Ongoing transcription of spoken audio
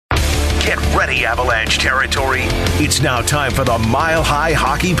Get ready, Avalanche territory. It's now time for the Mile High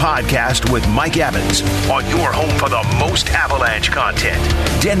Hockey Podcast with Mike Evans on your home for the most Avalanche content.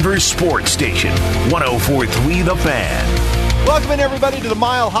 Denver's sports station, 104.3 The Fan. Welcome in, everybody, to the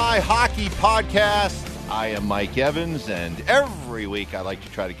Mile High Hockey Podcast. I am Mike Evans, and every week I like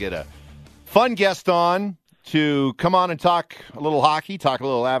to try to get a fun guest on to come on and talk a little hockey, talk a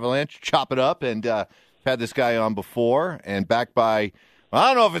little Avalanche, chop it up, and I've had this guy on before, and backed by, well, I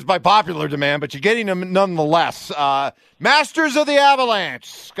don't know if it's by popular demand, but you're getting him nonetheless. Masters of the Avalanche,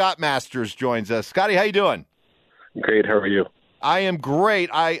 Scott Masters joins us. Scotty, how you doing? Great, how are you? I am great.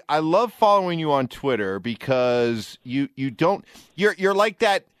 I love following you on Twitter because you're like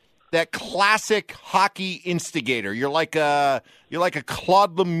that classic hockey instigator. You're like a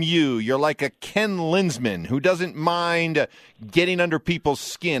Claude Lemieux. You're like a Ken Linsman who doesn't mind getting under people's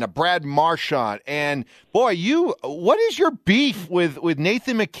skin. A Brad Marchand. And boy, what is your beef with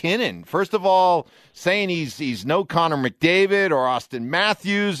Nathan MacKinnon? First of all, saying he's no Connor McDavid or Austin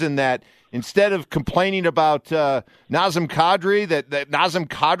Matthews, and that instead of complaining about Nazem Kadri, that Nazem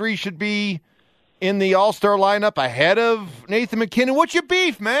Kadri should be in the All-Star lineup ahead of Nathan MacKinnon. What's your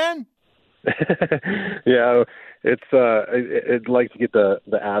beef, man? Yeah, it's I'd like to get the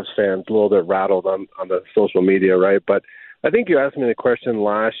Avs fans a little bit rattled on the social media, right? But I think you asked me the question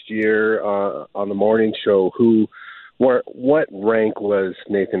last year on the morning show, what rank was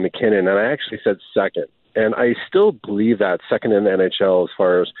Nathan MacKinnon, and I actually said second. And I still believe that second in the NHL as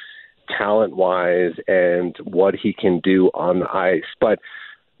far as talent-wise and what he can do on the ice. But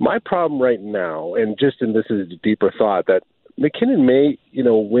my problem right now, and this is a deeper thought, that MacKinnon may,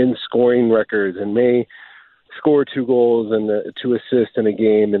 win scoring records and may score 2 goals and 2 assists in a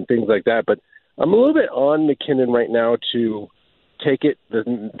game and things like that. But I'm a little bit on MacKinnon right now to take it to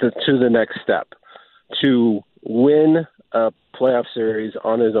the next step, to win a playoff series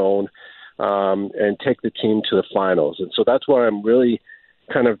on his own and take the team to the finals. And so that's why I'm really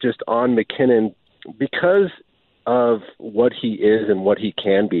kind of just on MacKinnon because of what he is and what he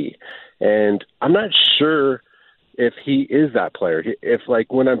can be. And I'm not sure if he is that player. If,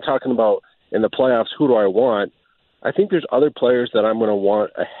 like, when I'm talking about in the playoffs, who do I want? I think there's other players that I'm going to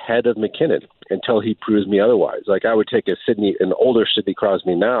want ahead of MacKinnon until he proves me otherwise. Like, I would take an older Sidney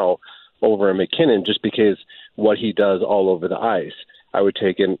Crosby now over a MacKinnon just because what he does all over the ice. I would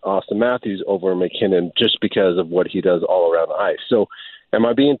take an Austin Matthews over MacKinnon just because of what he does all around the ice. So am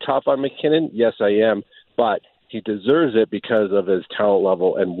I being tough on MacKinnon? Yes, I am. But he deserves it because of his talent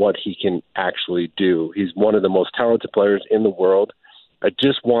level and what he can actually do. He's one of the most talented players in the world. I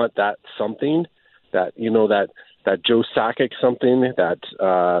just want that something, that Joe Sakic something,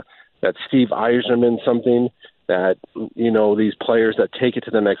 that Steve Yzerman something, that, these players that take it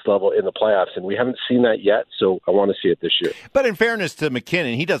to the next level in the playoffs. And we haven't seen that yet, so I want to see it this year. But in fairness to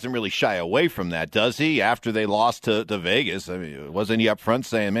MacKinnon, he doesn't really shy away from that, does he? After they lost to Vegas, I mean, wasn't he up front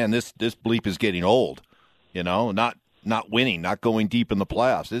saying, man, this bleep is getting old? Not winning, not going deep in the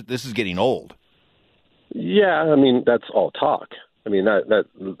playoffs. This is getting old. Yeah, I mean, that's all talk. I mean,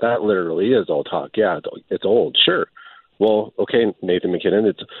 that literally is all talk. Yeah, it's old, sure. Well, okay, Nathan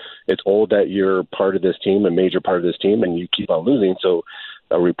MacKinnon, it's old that you're part of this team, a major part of this team, and you keep on losing. So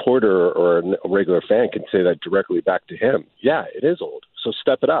a reporter or a regular fan can say that directly back to him. Yeah, it is old. So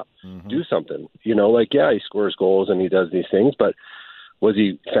step it up. Mm-hmm. Do something. He scores goals and he does these things, but was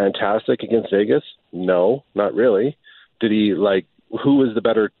he fantastic against Vegas? No, not really. Did he, who was the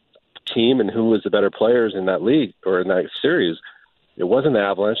better team and who was the better players in that league or in that series? It wasn't the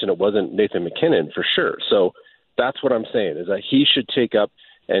Avalanche and it wasn't Nathan MacKinnon for sure. So that's what I'm saying, is that he should take up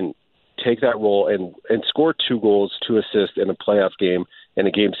and take that role and score 2 goals, 2 assists in a playoff game, in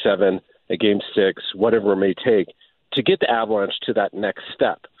a game 7, a game 6, whatever it may take, to get the Avalanche to that next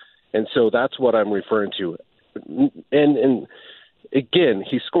step. And so that's what I'm referring to. And again,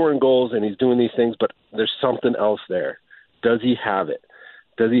 he's scoring goals and he's doing these things, but there's something else there. Does he have it?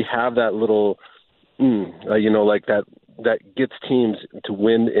 Does he have that little, that gets teams to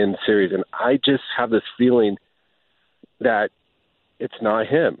win in series? And I just have this feeling that it's not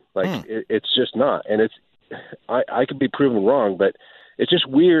him. It's just not. And I could be proven wrong, but it's just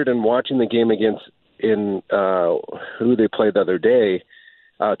weird in watching the game who they played the other day,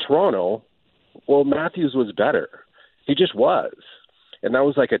 Toronto. Well, Matthews was better. He just was. And that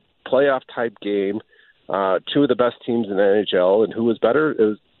was like a playoff-type game, 2 of the best teams in the NHL, and who was better?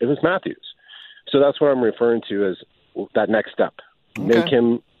 It was Matthews. So that's what I'm referring to as that next step. Okay. Make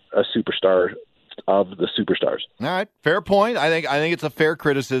him a superstar of the superstars. All right, fair point. I think it's a fair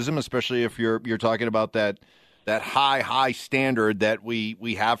criticism, especially if you're talking about that high standard that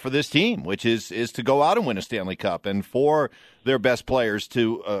we have for this team, which is to go out and win a Stanley Cup, and for their best players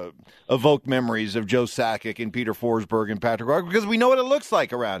to evoke memories of Joe Sakic and Peter Forsberg and Patrick Roy, because we know what it looks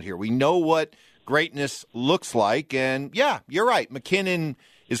like around here. We know what greatness looks like, and yeah, you're right. MacKinnon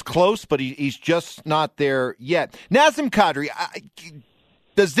is close, but he's just not there yet. Nazem Kadri,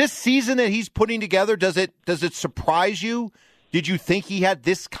 does this season that he's putting together, does it surprise you? Did you think he had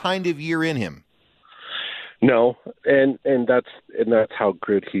this kind of year in him? No, and that's how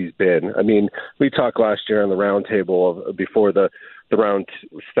good he's been. I mean, we talked last year on the roundtable before the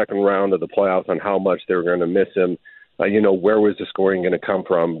second round of the playoffs on how much they were going to miss him. Where was the scoring going to come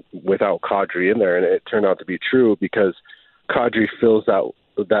from without Kadri in there? And it turned out to be true, because Kadri fills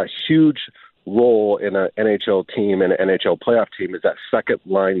that huge role in an NHL team and an NHL playoff team. Is that second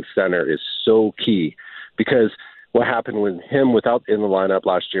line center is so key, because what happened with him without in the lineup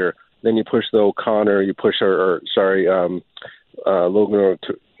last year, then you push the O'Connor, you push Logan.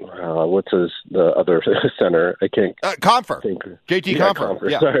 What's the other center? I can't. Compher. Think. JT Compher.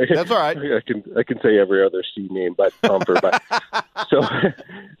 Yeah, sorry. That's all right. I can say every other C name, but Compher. But so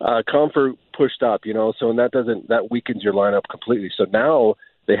Compher pushed up, so and that weakens your lineup completely. So now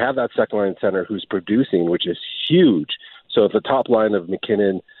they have that second line center who's producing, which is huge. So if the top line of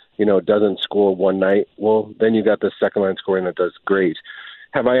MacKinnon, doesn't score one night, well, then you got the second line scoring that does great.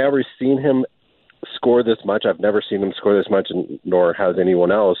 Have I ever seen him score this much? I've never seen him score this much, nor has anyone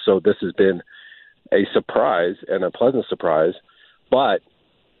else. So this has been a surprise, and a pleasant surprise. But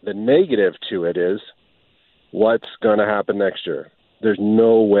the negative to it is, what's going to happen next year? There's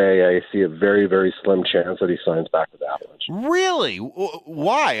no way. I see a very, very slim chance that he signs back with the Avalanche. Really?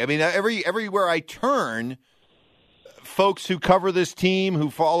 Why? I mean, everywhere I turn, folks who cover this team, who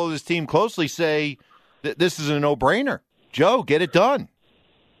follow this team closely, say that this is a no-brainer. Joe, get it done.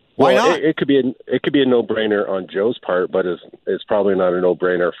 Why not? It could be a no-brainer on Joe's part, but it's probably not a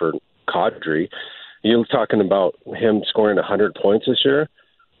no-brainer for Kadri. You're talking about him scoring 100 points this year.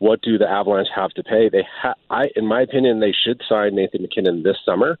 What do the Avalanche have to pay? In my opinion, they should sign Nathan MacKinnon this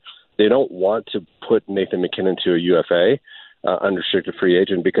summer. They don't want to put Nathan MacKinnon to a UFA, unrestricted free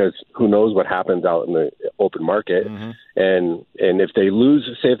agent, because who knows what happens out in the open market. Mm-hmm. And if they lose,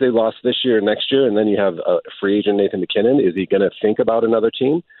 say if they lost this year, next year, and then you have a free agent Nathan MacKinnon, is he going to think about another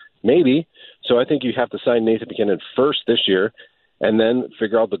team? Maybe. So I think you have to sign Nathan MacKinnon first this year, and then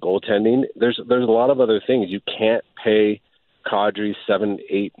figure out the goaltending. There's a lot of other things. You can't pay Kadri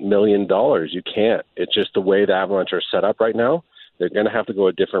 $7-8 million. You can't. It's just the way the Avalanche are set up right now. They're going to have to go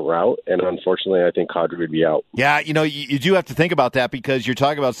a different route, and unfortunately, I think Kadri would be out. Yeah, you do have to think about that, because you're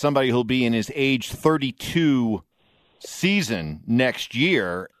talking about somebody who'll be in his age 32 season next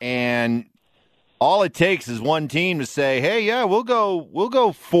year, and all it takes is one team to say, "Hey, yeah, we'll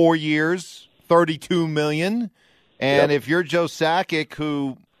go 4 years, $32 million." And If you're Joe Sakic,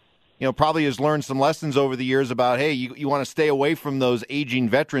 who probably has learned some lessons over the years about, hey, you want to stay away from those aging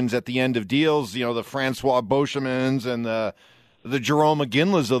veterans at the end of deals, the Francois Beauchemins and the Jerome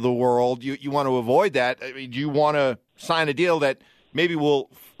McGinleys of the world. You want to avoid that. I mean, do you want to sign a deal that maybe will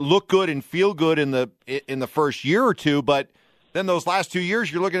look good and feel good in the first year or two, but then those last 2 years,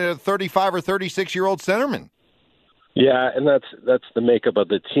 you're looking at a 35 or 36-year-old centerman? Yeah, and that's the makeup of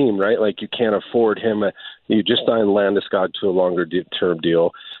the team, right? Like, you can't afford him. You just signed Landeskog to a longer-term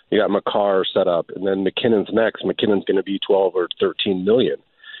deal. You got Makar set up, and then MacKinnon's next. MacKinnon's going to be 12 or 13 million.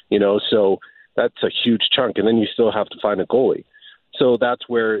 So that's a huge chunk, and then you still have to find a goalie. So that's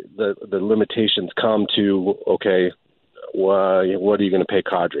where the limitations come to. Okay, what are you going to pay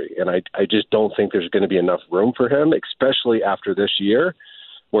Kadri? And I just don't think there's going to be enough room for him, especially after this year,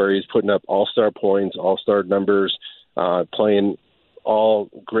 where he's putting up all-star points, all-star numbers, playing all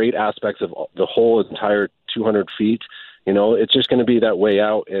great aspects of the whole entire 200 feet. It's just going to be that way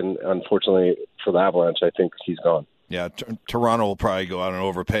out, and unfortunately for the Avalanche, I think he's gone. Yeah, Toronto will probably go out and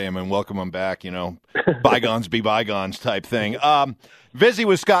overpay him and welcome him back, bygones be bygones type thing. Busy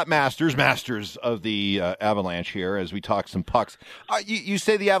with Scott Masters of the Avalanche here as we talk some pucks. You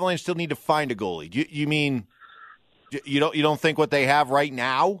say the Avalanche still need to find a goalie. You mean you don't think what they have right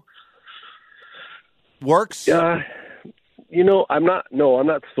now works? I'm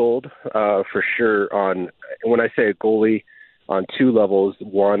not sold for sure on, when I say a goalie, on two levels.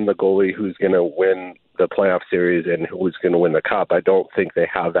 One, the goalie who's going to win the playoff series and who's going to win the cup. I don't think they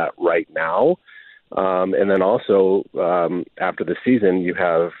have that right now. And then also, after the season, you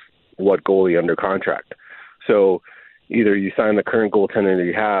have what goalie under contract. So either you sign the current goaltender that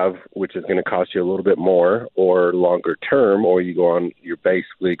you have, which is going to cost you a little bit more, or longer term, or you're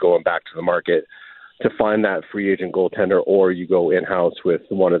basically going back to the market to find that free agent goaltender, or you go in-house with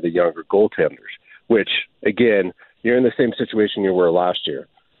one of the younger goaltenders, which, again, you're in the same situation you were last year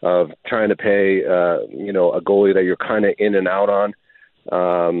of trying to pay, a goalie that you're kind of in and out on,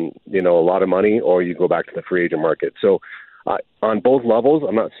 a lot of money, or you go back to the free agent market. So on both levels,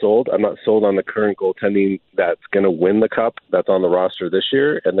 I'm not sold. I'm not sold on the current goaltending that's going to win the cup that's on the roster this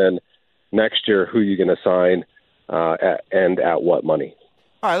year. And then next year, who you're going to sign and at what money.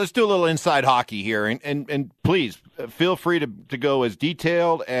 All right, let's do a little inside hockey here. And please, feel free to go as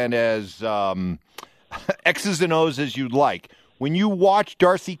detailed and as X's and O's as you'd like. When you watch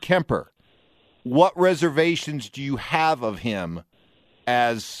Darcy Kuemper, what reservations do you have of him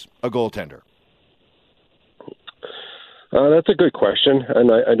as a goaltender? That's a good question,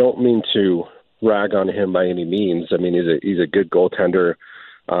 and I don't mean to rag on him by any means. I mean, he's a good goaltender.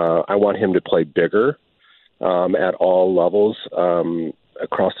 I want him to play bigger at all levels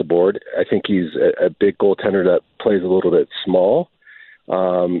across the board. I think he's a big goaltender that plays a little bit small,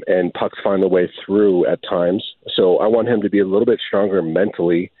 and pucks find their way through at times. So I want him to be a little bit stronger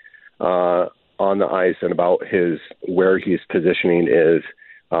mentally on the ice and about where his positioning is,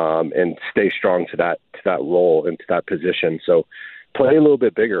 and stay strong to that role and to that position. So play a little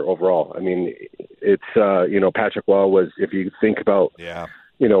bit bigger overall. I mean, it's Patrick Waugh was, if you think about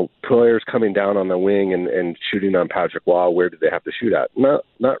players coming down on the wing and shooting on Patrick Waugh, where did they have to shoot at?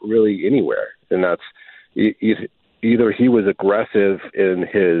 Not really anywhere. And that's either he was aggressive in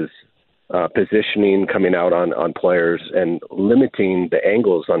his positioning coming out on players and limiting the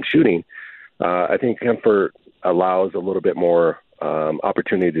angles on shooting. I think Kuemper allows a little bit more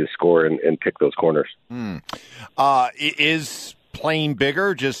opportunity to score and pick those corners. Is playing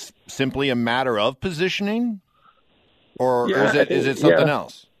bigger just simply a matter of positioning? Or is it something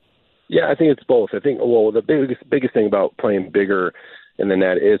else? Yeah, I think it's both. I think, the biggest thing about playing bigger in the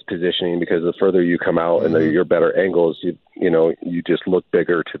net is positioning, because the further you come out and your better angles, you just look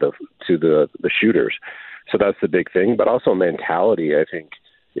bigger to the shooters. So that's the big thing. But also mentality, I think,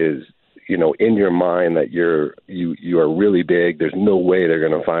 is in your mind that you are really big. There's no way they're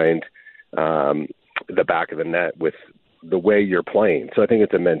going to find the back of the net with the way you're playing. So I think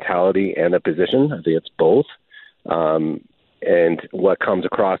it's a mentality and a position. I think it's both. And what comes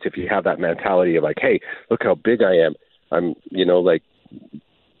across if you have that mentality of like, hey, look how big I am. I'm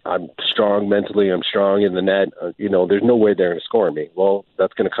strong mentally. I'm strong in the net. There's no way they're going to score me. Well,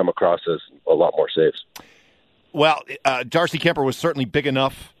 that's going to come across as a lot more saves. Well, Darcy Kuemper was certainly big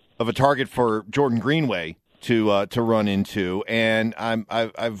enough of a target for Jordan Greenway to run into, and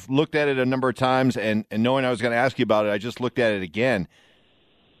I've looked at it a number of times, and knowing I was going to ask you about it, I just looked at it again.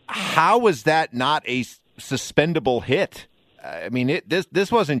 How was that not a suspendable hit? I mean,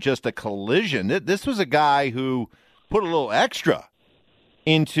 this wasn't just a collision. This was a guy who put a little extra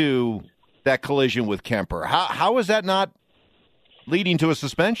into that collision with Kuemper. How is that not leading to a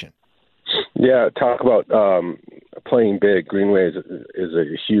suspension? Yeah, talk about playing big. Greenway is a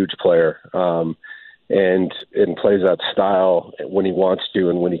huge player, and plays that style when he wants to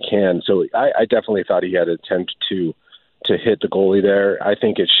and when he can. So I definitely thought he had an attempt to hit the goalie there. I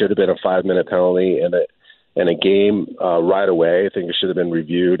think it should have been a 5-minute penalty and a game right away. I think it should have been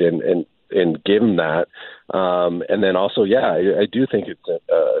reviewed and given that. And then also, I do think it's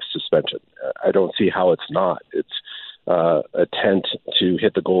a suspension. I don't see how it's not. It's attempt to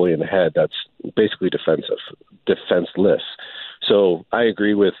hit the goalie in the head. That's basically defenseless. So I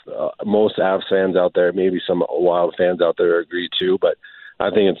agree with most Avs fans out there. Maybe some Wild fans out there agree too, but I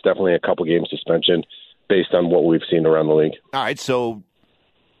think it's definitely a couple game suspension based on what we've seen around the league. All right. So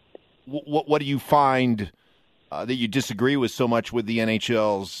what do you find that you disagree with so much with the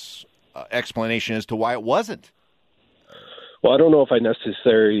NHL's explanation as to why it wasn't? Well, I don't know if I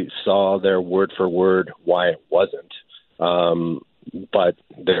necessarily saw their word for word why it wasn't. But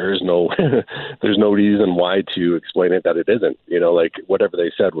there's no reason why to explain it that it isn't. Whatever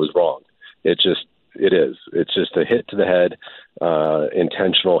they said was wrong. It is. It's just a hit to the head,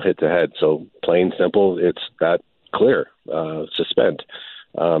 intentional hit to head. So plain simple, it's that clear. Suspend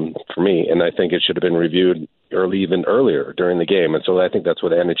for me, and I think it should have been reviewed even earlier during the game. And so I think that's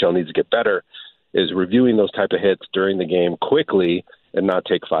where the NHL needs to get better, is reviewing those type of hits during the game quickly and not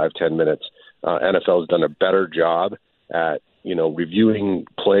take 5-10 minutes. NFL has done a better job at reviewing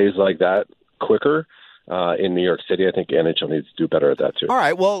plays like that quicker. In New York City, I think NHL needs to do better at that too. All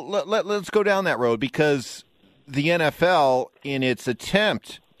right, well, let's go down that road, because the NFL, in its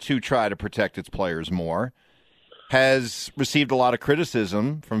attempt to try to protect its players more, has received a lot of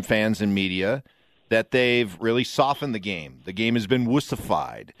criticism from fans and media that they've really softened the game. The game has been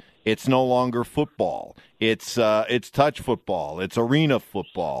wussified. It's no longer football. It's touch football. It's arena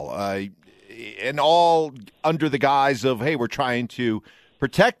football. And all under the guise of, hey, we're trying to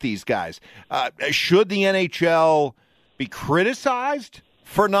protect these guys. Should the NHL be criticized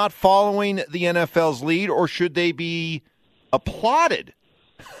for not following the NFL's lead, or should they be applauded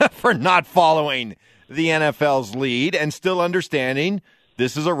for not following the NFL's lead and still understanding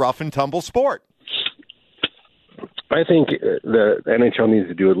this is a rough and tumble sport? I think the NHL needs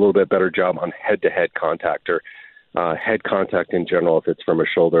to do a little bit better job on head-to-head contact or head contact in general, if it's from a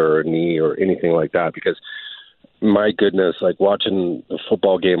shoulder or a knee or anything like that, because my goodness, like watching the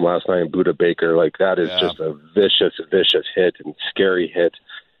football game last night in Buda Baker, like that is just a vicious, vicious hit and scary hit,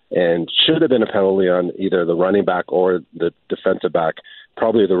 and should have been a penalty on either the running back or the defensive back,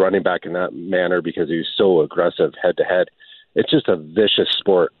 probably the running back in that manner because he was so aggressive head-to-head. It's just a vicious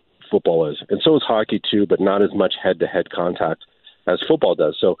sport, football is. And so is hockey too, but not as much head-to-head contact as football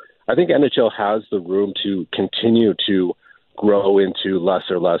does. So I think NHL has the room to continue to grow into less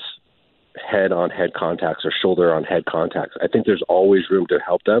head-on-head contacts or shoulder-on-head contacts. I think there's always room to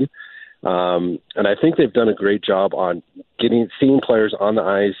help them. And I think they've done a great job on seeing players on the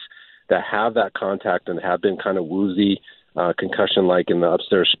ice that have that contact and have been kind of woozy, concussion-like in the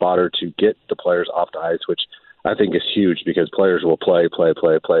upstairs spotter to get the players off the ice, which I think is huge because players will play.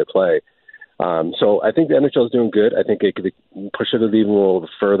 So I think the NHL is doing good. I think they could push it even a little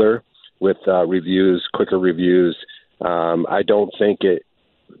further with reviews, quicker reviews. I don't think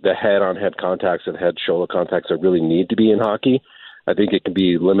the head-on-head contacts and head-shoulder contacts that really need to be in hockey. I think it can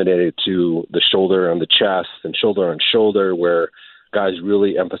be eliminated to the shoulder and the chest and shoulder on shoulder, where guys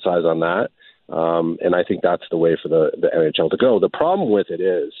really emphasize on that. And I think that's the way for the NHL to go. The problem with it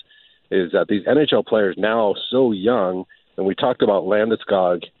is that these NHL players now so young, and we talked about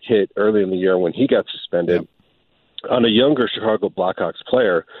Landeskog hit early in the year when he got suspended on a younger Chicago Blackhawks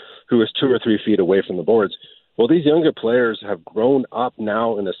player who was 2 or 3 feet away from the boards. Well, these younger players have grown up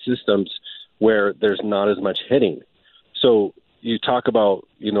now in the systems where there's not as much hitting. So you talk about,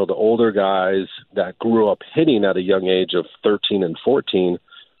 the older guys that grew up hitting at a young age of 13 and 14.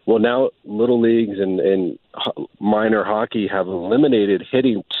 Well, now little leagues and minor hockey have eliminated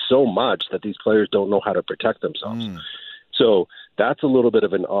hitting so much that these players don't know how to protect themselves. So that's a little bit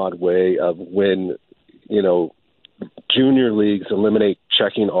of an odd way of when, junior leagues eliminate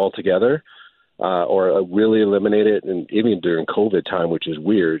checking altogether or really eliminate it. And even during COVID time, which is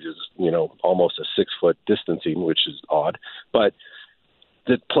weird, is, almost a 6-foot distancing, which is odd. But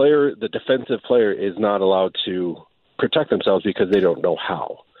the defensive player is not allowed to protect themselves because they don't know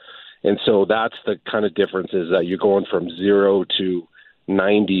how. And so that's the kind of difference, is that you're going from 0 to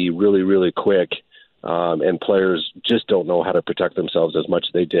 90 really, really quick, and players just don't know how to protect themselves as much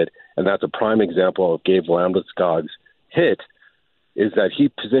as they did. And that's a prime example of Gabe Landeskog's hit, is that he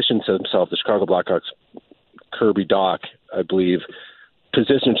positions himself, the Chicago Blackhawks, Kirby Dach, I believe,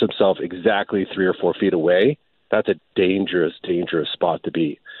 positions himself exactly 3 or 4 feet away. That's a dangerous, dangerous spot to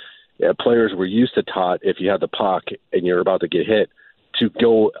be. Players were used to taught, if you had the puck and you're about to get hit, to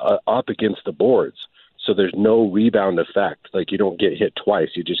go up against the boards. So there's no rebound effect. Like, you don't get hit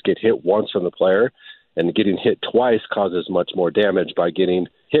twice. You just get hit once from the player, and getting hit twice causes much more damage by getting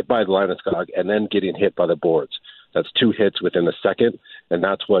hit by the Landeskog and then getting hit by the boards. That's 2 hits within a second, and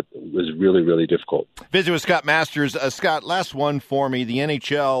that's what was really, really difficult. Visit with Scott Masters. Scott, last one for me. The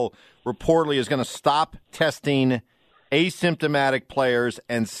NHL reportedly is going to stop testing asymptomatic players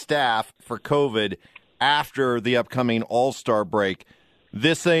and staff for COVID after the upcoming All-Star break.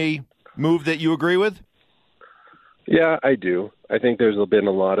 This a move that you agree with? Yeah, I do. I think there's been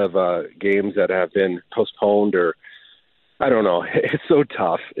a lot of games that have been postponed, or I don't know. It's so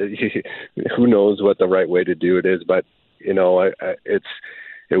tough. Who knows what the right way to do it is? But it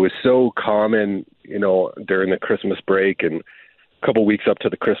was so common, during the Christmas break and a couple weeks up to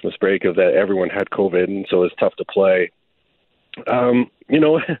the Christmas break, of that everyone had COVID, and so it's tough to play. I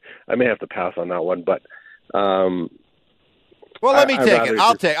may have to pass on that one, but. Well, let me take it.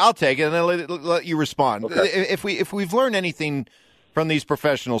 I'll take it, and then let you respond. Okay. If we've learned anything from these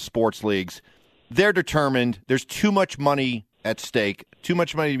professional sports leagues, they're determined. There's too much money at stake, too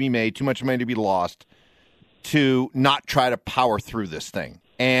much money to be made, too much money to be lost, to not try to power through this thing.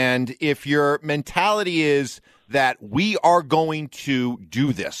 And if your mentality is that we are going to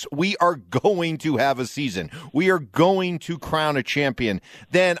do this, we are going to have a season, we are going to crown a champion,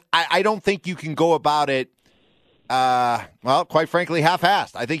 then I don't think you can go about it, quite frankly,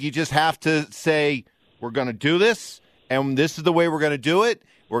 half-assed. I think you just have to say, we're going to do this, and this is the way we're going to do it.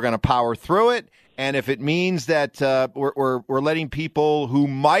 We're going to power through it. And if it means that we're letting people who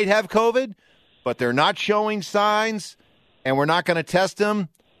might have COVID, but they're not showing signs, and we're not going to test them,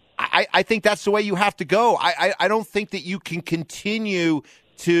 I think that's the way you have to go. I don't think that you can continue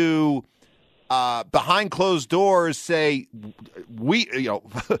to behind closed doors say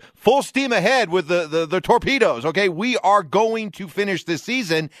full steam ahead with the torpedoes. Okay, we are going to finish this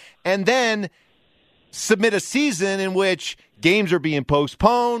season, and then submit a season in which games are being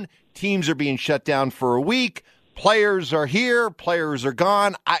postponed, teams are being shut down for a week, players are here, players are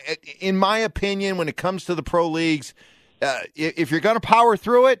gone. In my opinion, when it comes to the pro leagues, if you're going to power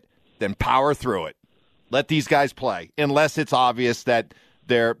through it, then power through it. Let these guys play, unless it's obvious that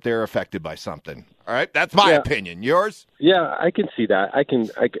they're affected by something. All right, that's my opinion. Yours? Yeah, I can see that.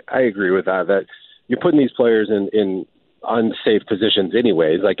 I agree with that. That you're putting these players in unsafe positions,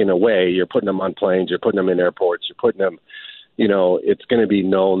 anyways. Like in a way, you're putting them on planes, you're putting them in airports, you're putting them. It's going to be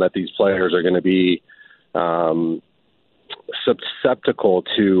known that these players are going to be susceptible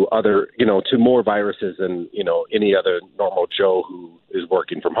to other, to more viruses than any other normal Joe who is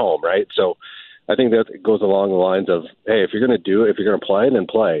working from home, right? So I think that it goes along the lines of, hey, if you're going to play, then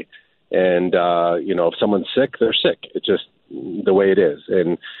play. And, if someone's sick, they're sick. It's just the way it is.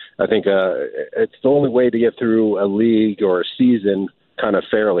 And I think it's the only way to get through a league or a season kind of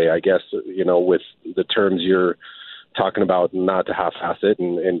fairly, I guess, with the terms you're talking about, not to half-ass it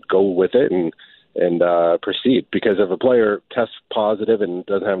and go with it and proceed. Because if a player tests positive and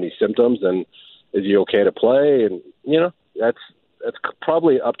doesn't have any symptoms, then is he okay to play? And, that's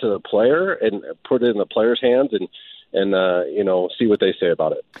probably up to the player, and put it in the player's hands and see what they say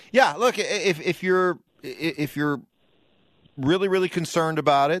about it. Yeah, look, if you're really, really concerned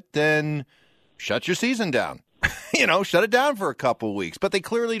about it, then shut your season down. Shut it down for a couple of weeks. But they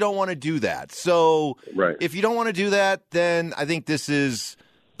clearly don't want to do that. So If you don't want to do that, then I think this is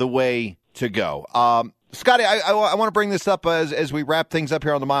the way to go. Scotty, I want to bring this up as we wrap things up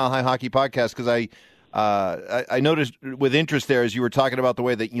here on the Mile High Hockey Podcast, because I noticed with interest there as you were talking about the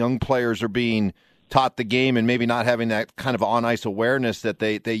way that young players are being taught the game and maybe not having that kind of on-ice awareness that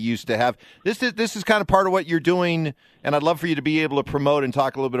they used to have. This is kind of part of what you're doing, and I'd love for you to be able to promote and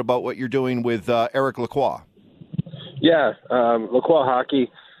talk a little bit about what you're doing with Eric Lacroix. Yeah, Lacroix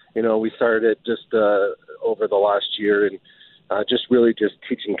Hockey, we started it just over the last year, and just really just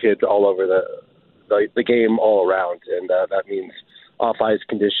teaching kids all over the game all around, and that means off-ice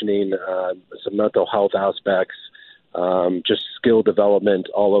conditioning, some mental health aspects, just skill development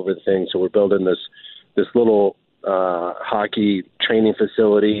all over the thing. So we're building this little hockey training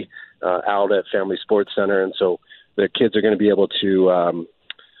facility out at Family Sports Center, and so the kids are going to be able to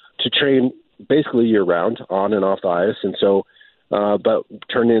train basically year-round on and off the ice, and so but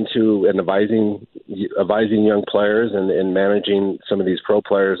turn into advising young players and managing some of these pro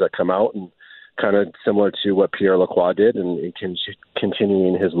players that come out, and kind of similar to what Pierre Lacroix did, and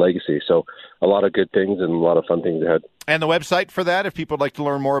continuing his legacy. So a lot of good things and a lot of fun things ahead. And the website for that, if people would like to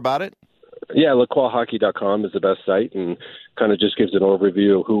learn more about it? Yeah, LacroixHockey.com is the best site, and kind of just gives an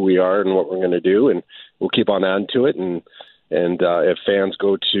overview of who we are and what we're going to do, and we'll keep on adding to it. And if fans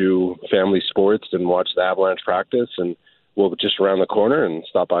go to Family Sports and watch the Avalanche practice, and we'll just around the corner and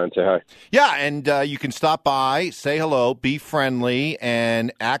stop by and say hi. Yeah, and you can stop by, say hello, be friendly,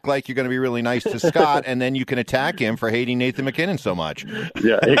 and act like you're going to be really nice to Scott, and then you can attack him for hating Nathan MacKinnon so much.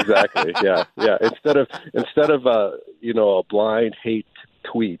 Yeah, exactly. Yeah. Instead of a blind hate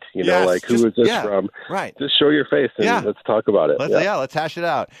tweet, who is this from? Right. Just show your face and let's talk about it. Let's hash it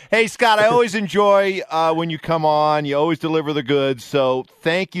out. Hey, Scott, I always enjoy when you come on. You always deliver the goods. So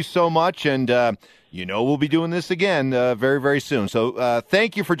thank you so much, and we'll be doing this again very, very soon. So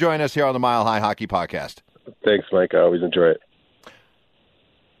thank you for joining us here on the Mile High Hockey Podcast. Thanks, Mike. I always enjoy it.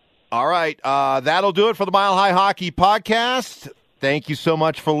 All right. That'll do it for the Mile High Hockey Podcast. Thank you so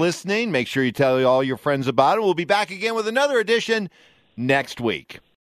much for listening. Make sure you tell all your friends about it. We'll be back again with another edition next week.